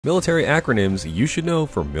Military acronyms you should know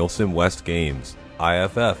for Milsim West games.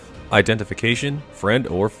 IFF. Identification, friend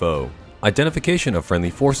or foe. Identification of friendly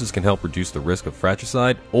forces can help reduce the risk of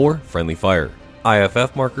fratricide or friendly fire.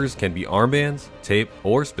 IFF markers can be armbands, tape,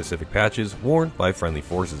 or specific patches worn by friendly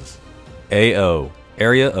forces. AO.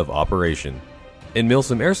 Area of operation. In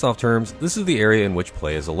Milsim Airsoft terms, this is the area in which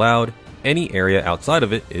play is allowed. Any area outside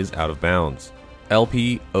of it is out of bounds.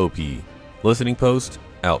 LPOP. Listening post,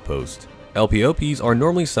 outpost. LPOPs are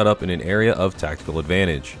normally set up in an area of tactical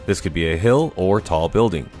advantage. This could be a hill or tall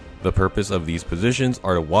building. The purpose of these positions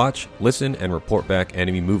are to watch, listen, and report back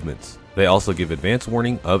enemy movements. They also give advance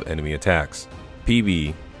warning of enemy attacks.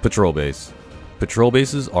 PB. Patrol base. Patrol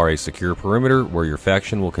bases are a secure perimeter where your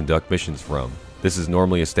faction will conduct missions from. This is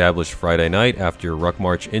normally established Friday night after your ruck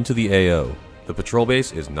march into the AO. The patrol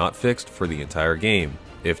base is not fixed for the entire game.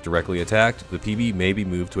 If directly attacked, the PB may be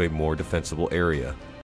moved to a more defensible area.